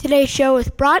Today's show is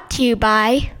brought to you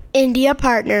by India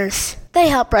Partners. They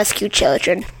help rescue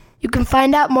children. You can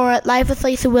find out more at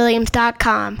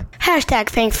lifewithlisawilliams.com. Hashtag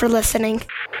thanks for listening.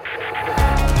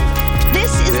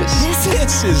 This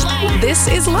is life. This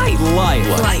is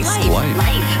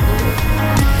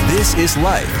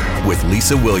Life with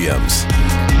Lisa Williams.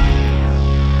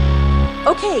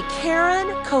 Okay, Karen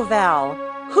Covell,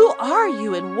 who are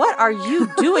you and what are you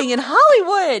doing in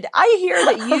Hollywood? I hear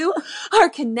that you are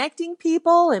connecting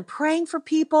people and praying for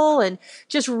people and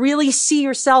just really see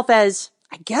yourself as,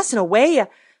 I guess, in a way,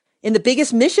 in the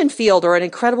biggest mission field or an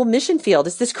incredible mission field.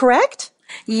 Is this correct?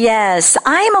 Yes,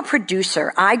 I am a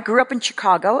producer. I grew up in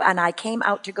Chicago and I came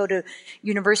out to go to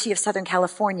University of Southern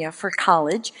California for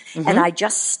college and I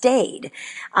just stayed.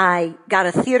 I got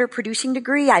a theater producing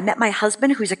degree. I met my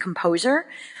husband who's a composer.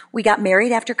 We got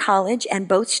married after college and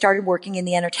both started working in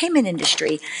the entertainment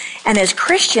industry. And as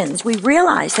Christians, we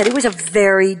realized that it was a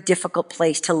very difficult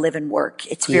place to live and work.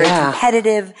 It's very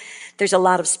competitive. There's a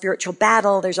lot of spiritual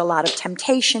battle. There's a lot of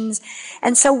temptations.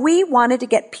 And so we wanted to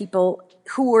get people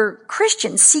who were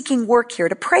Christians seeking work here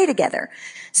to pray together.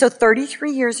 So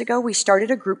 33 years ago, we started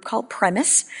a group called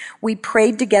Premise. We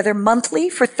prayed together monthly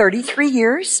for 33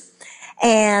 years.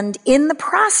 And in the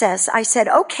process, I said,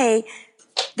 okay,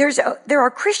 there are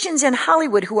Christians in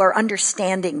Hollywood who are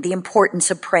understanding the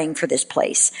importance of praying for this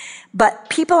place. But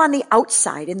people on the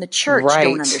outside in the church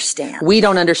don't understand. We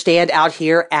don't understand out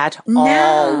here at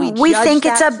all. We think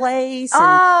it's a place.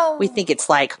 And we think it's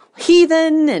like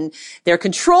heathen and they're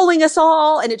controlling us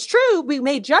all. And it's true. We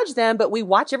may judge them, but we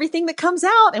watch everything that comes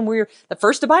out and we're the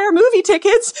first to buy our movie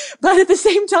tickets. But at the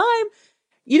same time,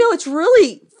 it's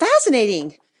really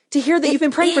fascinating to hear that you've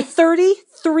been praying for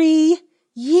 33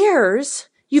 years.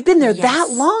 You've been there that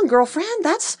long, girlfriend.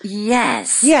 That's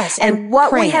yes. And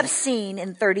what we have seen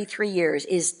in 33 years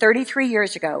is 33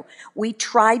 years ago, we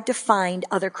tried to find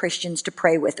other Christians to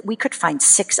pray with. We could find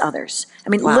 6 others. I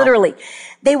mean, literally,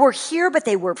 they were here, but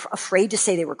they were afraid to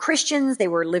say they were Christians. They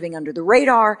were living under the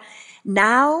radar.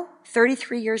 Now,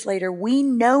 33 years later, we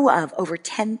know of over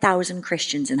 10,000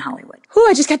 Christians in Hollywood. Ooh,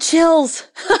 I just got chills.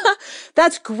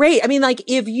 That's great. I mean, like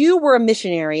if you were a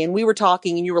missionary and we were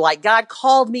talking and you were like, God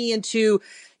called me into,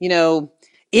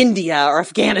 India or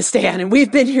Afghanistan and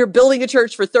we've been here building a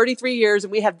church for 33 years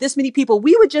and we have this many people,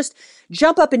 we would just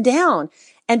jump up and down.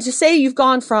 And to say you've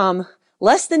gone from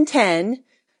less than 10,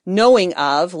 knowing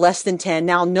of less than 10,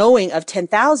 now knowing of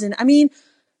 10,000, I mean,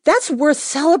 that's worth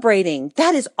celebrating.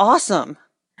 That is awesome.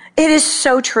 It is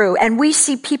so true. And we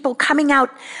see people coming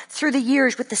out through the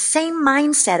years with the same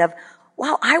mindset of,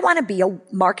 wow, I want to be a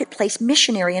marketplace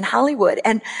missionary in Hollywood.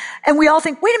 And we all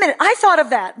think, wait a minute, I thought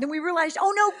of that. And then we realized,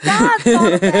 oh no, God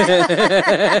thought of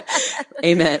that.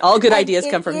 Amen. All good ideas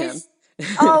come from him.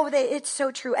 It's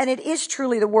so true. And it is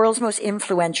truly the world's most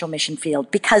influential mission field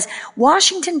because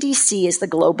Washington, D.C. is the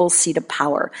global seat of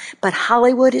power, but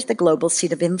Hollywood is the global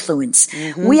seat of influence.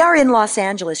 We are in Los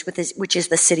Angeles, which is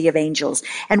the city of angels,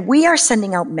 and we are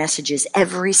sending out messages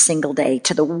every single day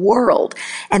to the world.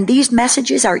 And these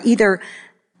messages are either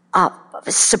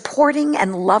supporting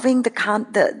and loving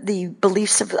the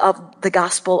beliefs of the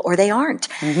gospel, or they aren't.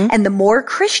 And the more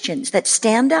Christians that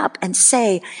stand up and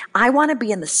say, I want to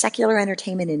be in the secular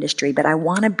entertainment industry, but I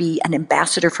want to be an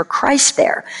ambassador for Christ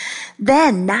there,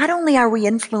 then not only are we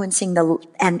influencing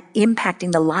and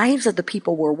impacting the lives of the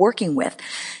people we're working with,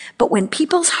 but when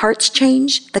people's hearts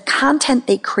change, the content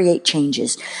they create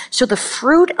changes. So the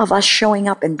fruit of us showing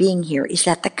up and being here is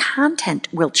that the content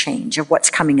will change of what's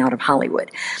coming out of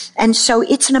Hollywood. And so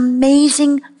it's an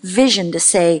amazing vision to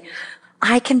say,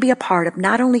 I can be a part of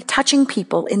not only touching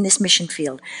people in this mission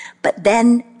field, but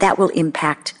then that will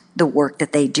impact the work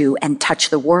that they do and touch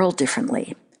the world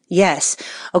differently. Yes.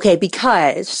 Okay.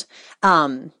 Because,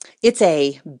 it's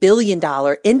a $1 billion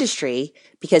industry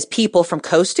because people from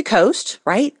coast to coast,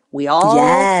 right? We all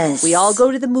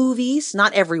go to the movies,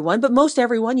 not everyone, but most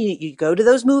everyone. You go to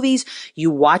those movies, you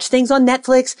watch things on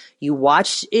Netflix, you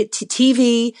watch it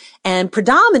TV, and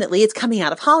predominantly it's coming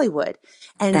out of Hollywood.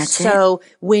 And so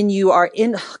when you are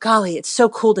it's so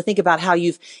cool to think about how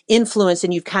you've influenced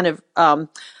and you've kind of,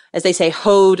 as they say,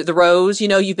 hoed the rows.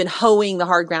 You've been hoeing the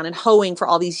hard ground and hoeing for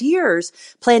all these years,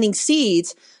 planting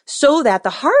seeds so that the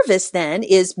harvest then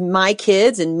is my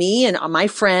kids and me and my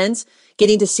friends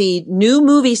getting to see new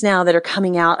movies now that are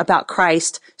coming out about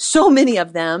Christ, so many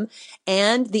of them,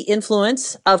 and the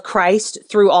influence of Christ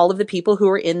through all of the people who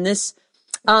are in this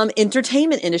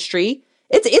entertainment industry.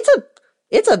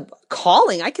 It's a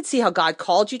calling. I could see how God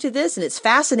called you to this, and it's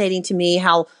fascinating to me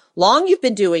how long you've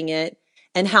been doing it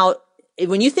and how,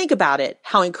 when you think about it,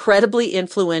 how incredibly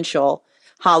influential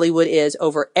Hollywood is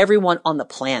over everyone on the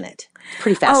planet.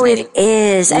 Pretty fascinating. Oh, it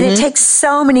is. And it takes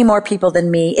so many more people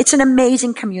than me. It's an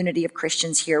amazing community of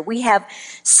Christians here. We have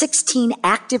 16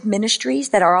 active ministries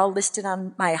that are all listed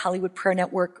on my Hollywood Prayer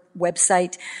Network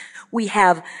website. We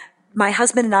have, my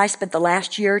husband and I spent the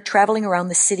last year traveling around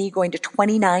the city, going to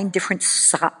 29 different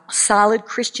solid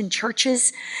Christian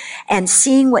churches and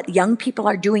seeing what young people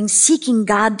are doing, seeking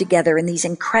God together in these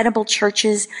incredible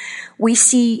churches. We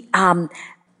see,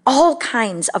 all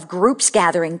kinds of groups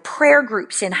gathering, prayer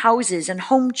groups in houses and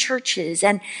home churches.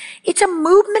 And it's a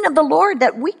movement of the Lord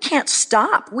that we can't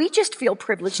stop. We just feel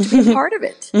privileged to be a part of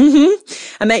it.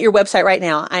 I'm at your website right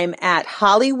now. I'm at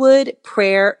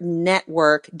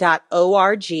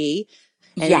hollywoodprayernetwork.org.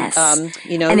 And, yes. And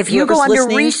if you go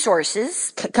under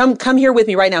resources, come here with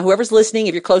me right now. Whoever's listening,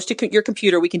 if you're close to your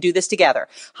computer, we can do this together.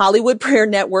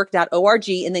 hollywoodprayernetwork.org,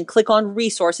 and then click on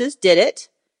resources. Did it?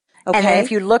 Okay. And then if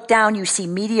you look down, you see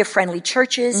media-friendly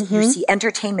churches, you see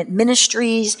entertainment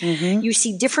ministries, you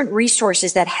see different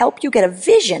resources that help you get a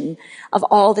vision of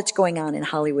all that's going on in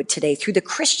Hollywood today through the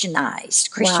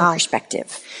Christianized, Christian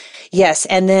perspective. Yes.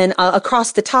 And then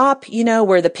across the top,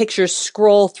 where the pictures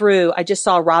scroll through, I just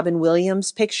saw Robin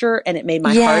Williams' picture and it made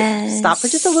my heart stop for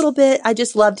just a little bit. I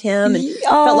just loved him and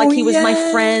felt like he was my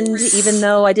friend, even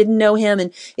though I didn't know him.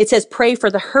 And it says, pray for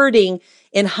the hurting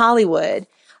in Hollywood.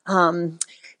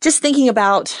 Just thinking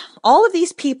about all of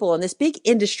these people in this big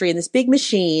industry and this big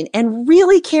machine. And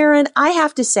really, Karen, I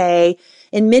have to say,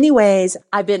 in many ways,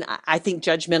 I've been, I think,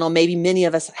 judgmental. Maybe many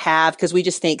of us have, because we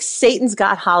just think Satan's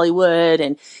got Hollywood.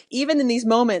 And even in these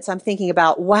moments, I'm thinking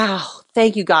about, wow,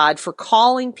 thank you, God, for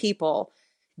calling people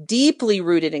deeply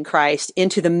rooted in Christ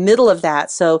into the middle of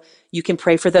that, so you can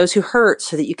pray for those who hurt,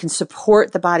 so that you can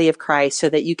support the body of Christ, so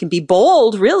that you can be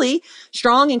bold, really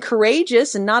strong and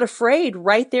courageous and not afraid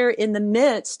right there in the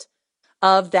midst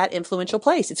of that influential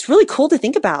place. It's really cool to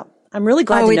think about. I'm really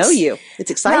glad to know you. It's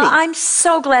exciting. No, I'm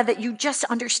so glad that you just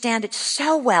understand it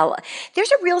so well.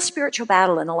 There's a real spiritual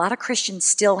battle, and a lot of Christians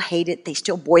still hate it. They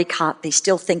still boycott. They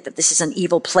still think that this is an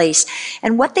evil place.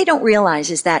 And what they don't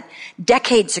realize is that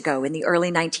decades ago, in the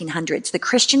early 1900s, the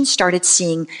Christians started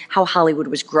seeing how Hollywood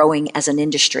was growing as an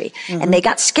industry. And they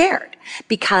got scared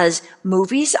because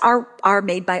movies are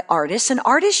made by artists, and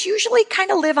artists usually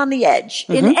kind of live on the edge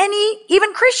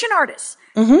even Christian artists.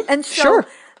 And so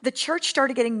the church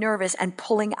started getting nervous and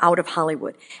pulling out of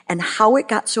Hollywood. And how it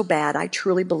got so bad, I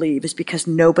truly believe, is because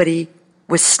nobody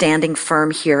was standing firm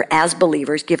here as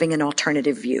believers, giving an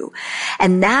alternative view.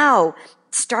 And now,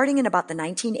 starting in about the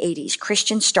 1980s,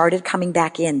 Christians started coming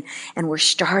back in, and we're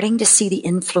starting to see the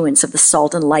influence of the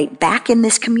salt and light back in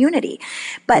this community.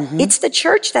 But it's the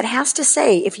church that has to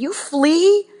say, if you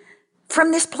flee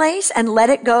from this place and let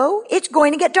it go, it's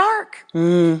going to get dark.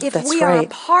 If we are a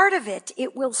part of it,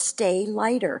 it will stay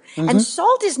lighter. And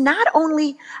salt is not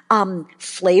only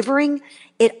flavoring,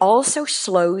 it also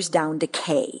slows down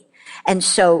decay. And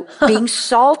so being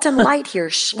salt and light here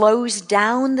slows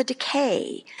down the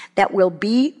decay that will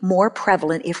be more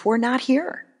prevalent if we're not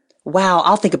here. Wow,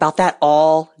 I'll think about that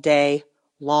all day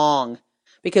long,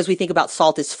 because we think about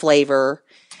salt as flavor.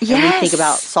 And we think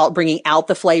about salt bringing out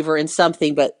the flavor in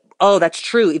something, but oh, that's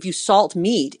true. If you salt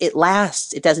meat, it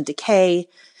lasts. It doesn't decay.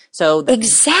 So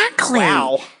exactly.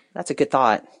 Wow. That's a good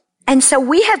thought. And so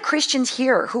we have Christians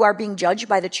here who are being judged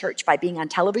by the church by being on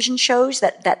television shows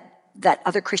that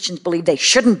other Christians believe they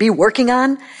shouldn't be working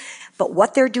on. But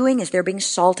what they're doing is they're being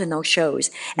salt in those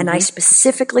shows. And I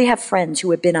specifically have friends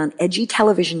who have been on edgy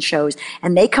television shows,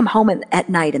 and they come home at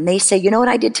night and they say, you know what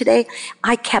I did today?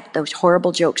 I kept those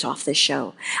horrible jokes off this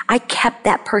show. I kept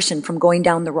that person from going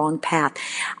down the wrong path.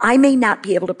 I may not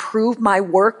be able to prove my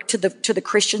work to the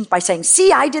Christians by saying,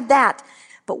 see, I did that.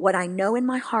 But what I know in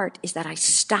my heart is that I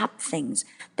stopped things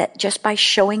that just by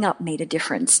showing up made a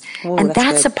difference. Oh, and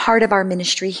that's good. a part of our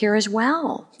ministry here as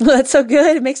well. That's so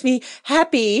good. It makes me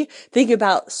happy thinking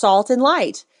about salt and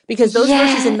light, because those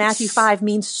verses in Matthew 5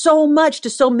 mean so much to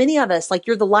so many of us. Like,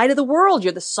 you're the light of the world.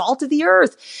 You're the salt of the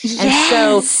earth. And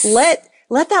so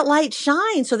let that light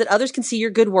shine so that others can see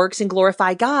your good works and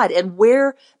glorify God. And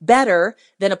where better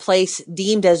than a place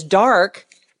deemed as dark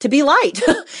to be light?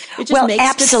 It just makes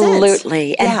absolutely.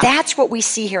 Good sense. And that's what we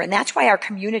see here. And that's why our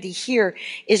community here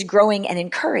is growing and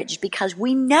encouraged, because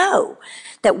we know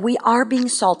that we are being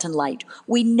salt and light.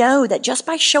 We know that just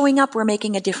by showing up, we're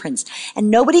making a difference. And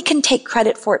nobody can take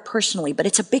credit for it personally, but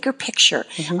it's a bigger picture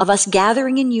of us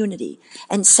gathering in unity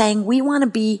and saying we want to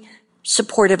be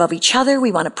supportive of each other.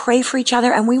 We want to pray for each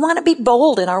other, and we want to be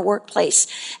bold in our workplace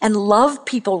and love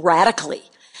people radically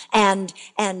and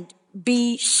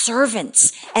be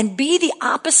servants and be the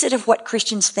opposite of what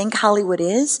Christians think Hollywood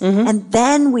is. Mm-hmm. And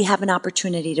then we have an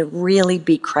opportunity to really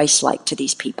be Christ-like to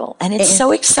these people. And it's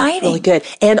so exciting. Really good.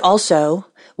 And also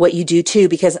what you do too,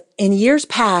 because in years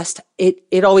past,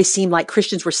 it always seemed like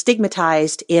Christians were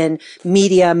stigmatized in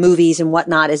media, movies and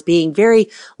whatnot as being very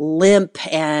limp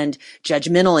and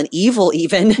judgmental and evil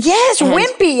even. Yes, and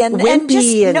wimpy and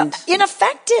just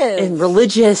ineffective. And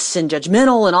religious and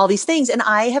judgmental and all these things. And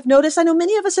I know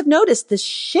many of us have noticed this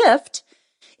shift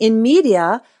in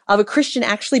media of a Christian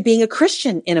actually being a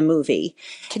Christian in a movie.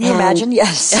 Can you imagine?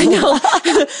 Yes. I know.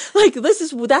 Like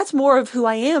that's more of who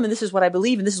I am and this is what I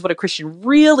believe and this is what a Christian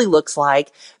really looks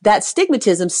like. That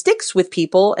stigmatism sticks with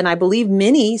people and I believe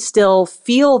many still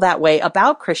feel that way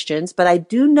about Christians, but I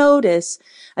do notice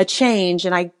a change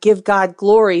and I give God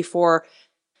glory for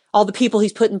all the people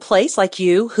he's put in place like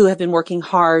you who have been working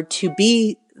hard to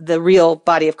be the real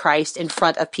body of Christ in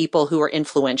front of people who are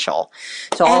influential.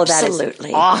 So all Absolutely. of that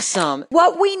is awesome.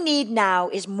 What we need now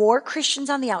is more Christians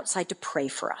on the outside to pray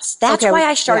for us. That's why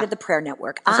I started the Prayer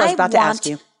Network. That's what I was about to ask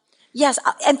you. Yes.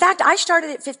 In fact, I started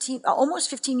it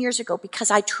almost 15 years ago because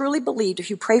I truly believed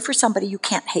if you pray for somebody, you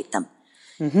can't hate them.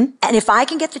 Mm-hmm. And if I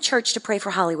can get the church to pray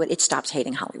for Hollywood, it stops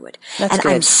hating Hollywood. That's and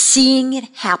good. I'm seeing it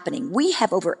happening. We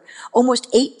have over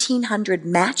almost 1,800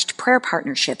 matched prayer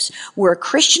partnerships where a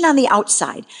Christian on the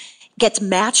outside gets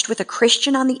matched with a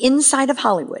Christian on the inside of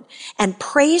Hollywood and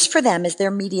prays for them as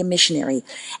their media missionary.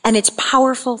 And it's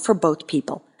powerful for both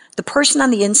people. The person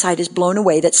on the inside is blown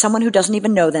away that someone who doesn't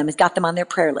even know them has got them on their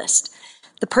prayer list.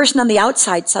 The person on the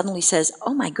outside suddenly says,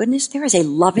 oh my goodness, there is a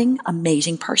loving,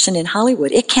 amazing person in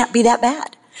Hollywood. It can't be that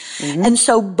bad. Mm-hmm. And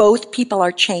so both people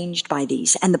are changed by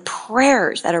these. And the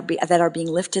prayers that are being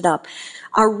lifted up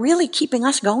are really keeping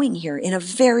us going here in a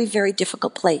very, very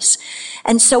difficult place.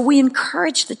 And so we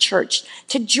encourage the church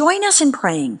to join us in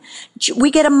praying.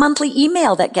 We get a monthly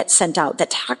email that gets sent out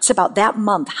that talks about that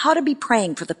month, how to be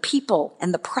praying for the people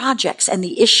and the projects and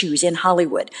the issues in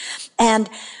Hollywood. And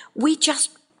we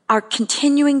just are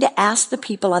continuing to ask the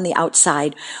people on the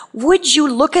outside, would you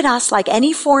look at us like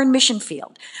any foreign mission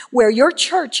field where your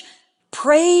church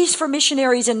prays for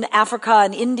missionaries in Africa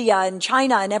and India and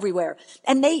China and everywhere,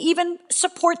 and they even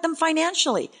support them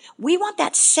financially. We want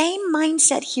that same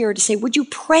mindset here to say, would you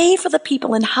pray for the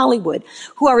people in Hollywood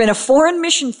who are in a foreign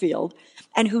mission field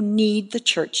and who need the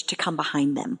church to come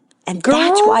behind them? And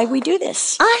that's why we do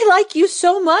this. I like you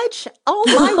so much. Oh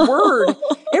my word.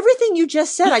 Everything you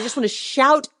just said, I just want to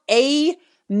shout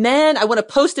amen. I want to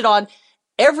post it on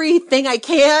everything I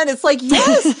can. It's like,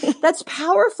 yes, that's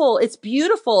powerful. It's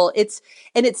beautiful. It's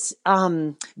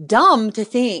dumb to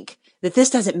think that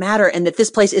this doesn't matter and that this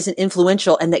place isn't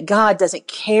influential and that God doesn't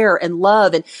care and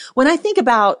love. And when I think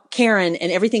about Karen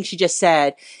and everything she just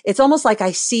said, it's almost like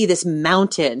I see this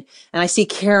mountain and I see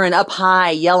Karen up high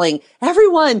yelling,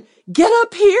 everyone get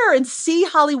up here and see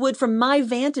Hollywood from my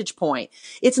vantage point.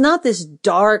 It's not this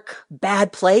dark,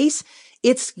 bad place.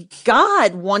 It's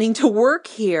God wanting to work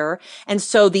here. And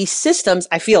so these systems,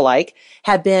 I feel like,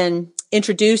 have been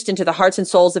introduced into the hearts and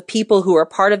souls of people who are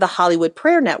part of the Hollywood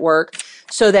Prayer Network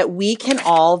so that we can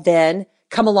all then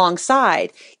come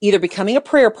alongside, either becoming a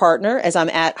prayer partner, as I'm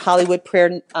at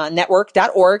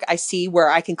hollywoodprayernetwork.org. I see where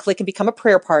I can click and become a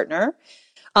prayer partner.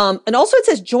 And also it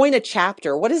says join a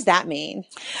chapter. What does that mean?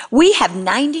 We have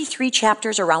 93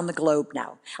 chapters around the globe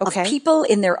now of people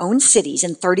in their own cities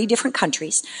in 30 different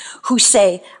countries who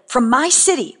say, from my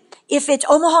city, if it's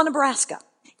Omaha, Nebraska,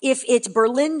 if it's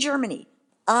Berlin, Germany,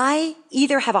 I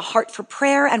either have a heart for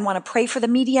prayer and want to pray for the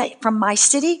media from my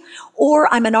city,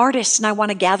 or I'm an artist and I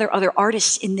want to gather other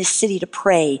artists in this city to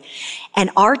pray. And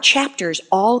our chapters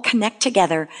all connect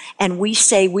together and we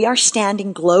say we are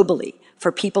standing globally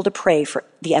for people to pray for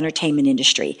the entertainment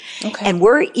industry. Okay. And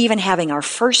we're even having our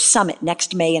first summit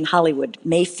next May in Hollywood,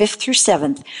 May 5th through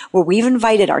 7th, where we've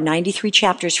invited our 93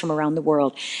 chapters from around the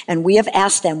world. And we have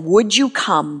asked them, would you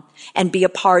come and be a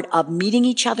part of meeting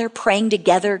each other, praying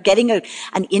together, getting an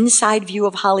inside view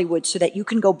of Hollywood so that you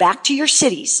can go back to your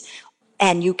cities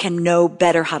and you can know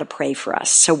better how to pray for us.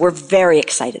 So we're very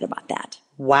excited about that.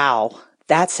 Wow.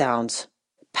 That sounds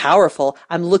powerful.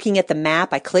 I'm looking at the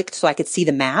map. I clicked so I could see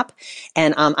the map.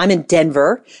 And I'm in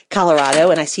Denver, Colorado,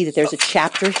 and I see that there's a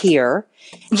chapter here.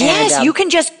 Yes, and, you can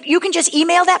just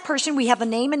email that person. We have a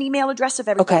name and email address of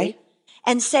everybody. Okay.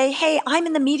 And say, hey, I'm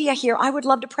in the media here. I would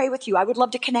love to pray with you. I would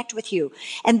love to connect with you.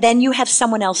 And then you have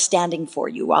someone else standing for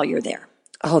you while you're there.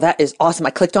 Oh, that is awesome. I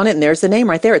clicked on it and there's the name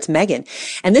right there. It's Megan.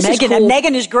 And this Megan, is cool. And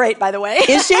Megan is great, by the way.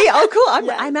 Is she? Oh,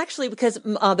 cool. I'm actually, because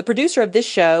the producer of this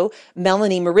show,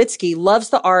 Melanie Maritsky, loves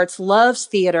the arts, loves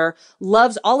theater,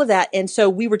 loves all of that. And so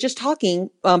we were just talking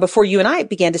before you and I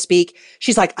began to speak.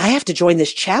 She's like, I have to join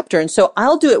this chapter. And so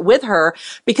I'll do it with her,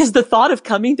 because the thought of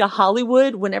coming to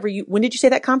Hollywood when did you say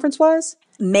that conference was?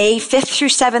 May 5th through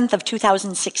 7th of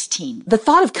 2016. The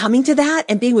thought of coming to that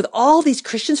and being with all these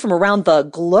Christians from around the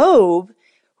globe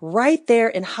right there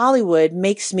in Hollywood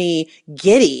makes me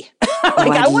giddy.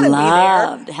 I want to be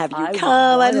there. To have you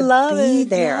come. I love it.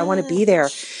 There. I want to be there.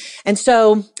 And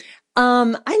so,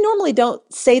 I normally don't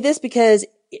say this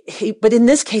but in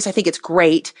this case, I think it's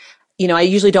great. I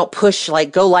usually don't push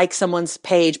go like someone's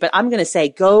page, but I'm going to say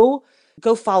go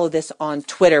follow this on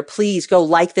Twitter. Please go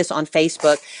like this on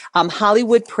Facebook.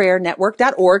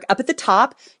 HollywoodPrayerNetwork.org. Up at the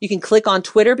top, you can click on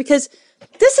Twitter, because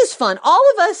this is fun. All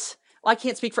of us, well, I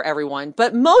can't speak for everyone,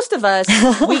 but most of us,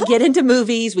 we get into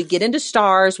movies, we get into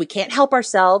stars, we can't help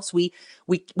ourselves. We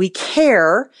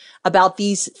care about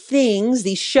these things,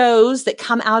 these shows that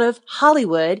come out of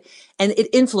Hollywood, and it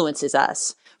influences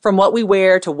us from what we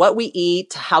wear to what we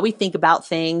eat to how we think about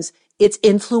things. It's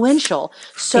influential.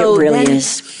 So it really then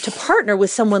is. To partner with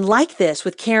someone like this,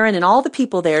 with Karen and all the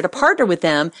people there, to partner with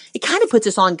them, it kind of puts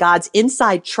us on God's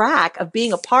inside track of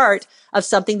being a part of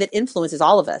something that influences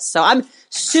all of us. So I'm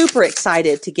super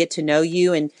excited to get to know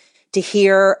you and to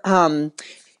hear,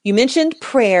 you mentioned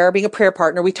prayer, being a prayer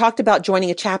partner. We talked about joining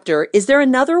a chapter. Is there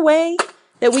another way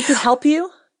that we could help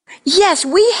you? Yes,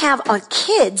 we have a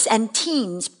kids and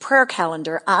teens prayer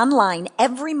calendar online.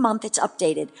 Every month it's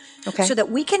updated so that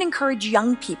we can encourage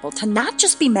young people to not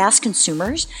just be mass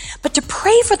consumers, but to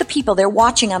pray for the people they're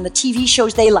watching on the TV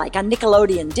shows they like on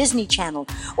Nickelodeon, Disney Channel,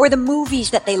 or the movies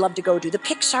that they love to go to, the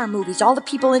Pixar movies, all the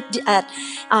people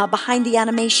behind the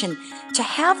animation. To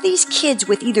have these kids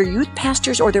with either youth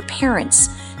pastors or their parents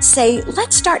say,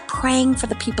 let's start praying for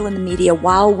the people in the media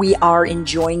while we are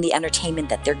enjoying the entertainment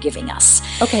that they're giving us.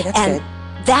 Okay, that's good.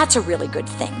 That's a really good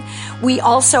thing. We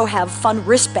also have fun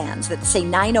wristbands that say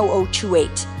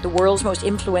 90028, the world's most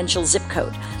influential zip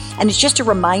code. And it's just a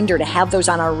reminder to have those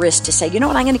on our wrist to say, you know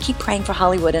what, I'm going to keep praying for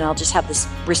Hollywood, and I'll just have this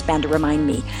wristband to remind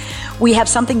me. We have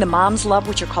something the moms love,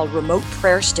 which are called remote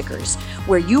prayer stickers,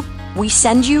 where we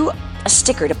send you a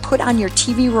sticker to put on your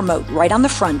TV remote right on the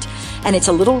front, and it's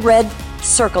a little red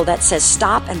circle that says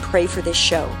stop and pray for this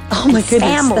show. Oh my goodness,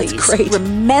 families, that's great.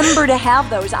 Remember to have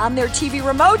those on their TV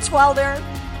remotes while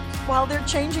they're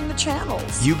changing the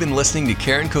channels. You've been listening to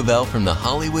Karen Covell from the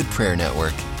Hollywood Prayer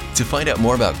Network. To find out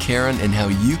more about Karen and how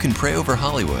you can pray over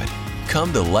Hollywood,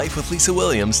 come to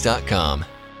lifewithlisawilliams.com.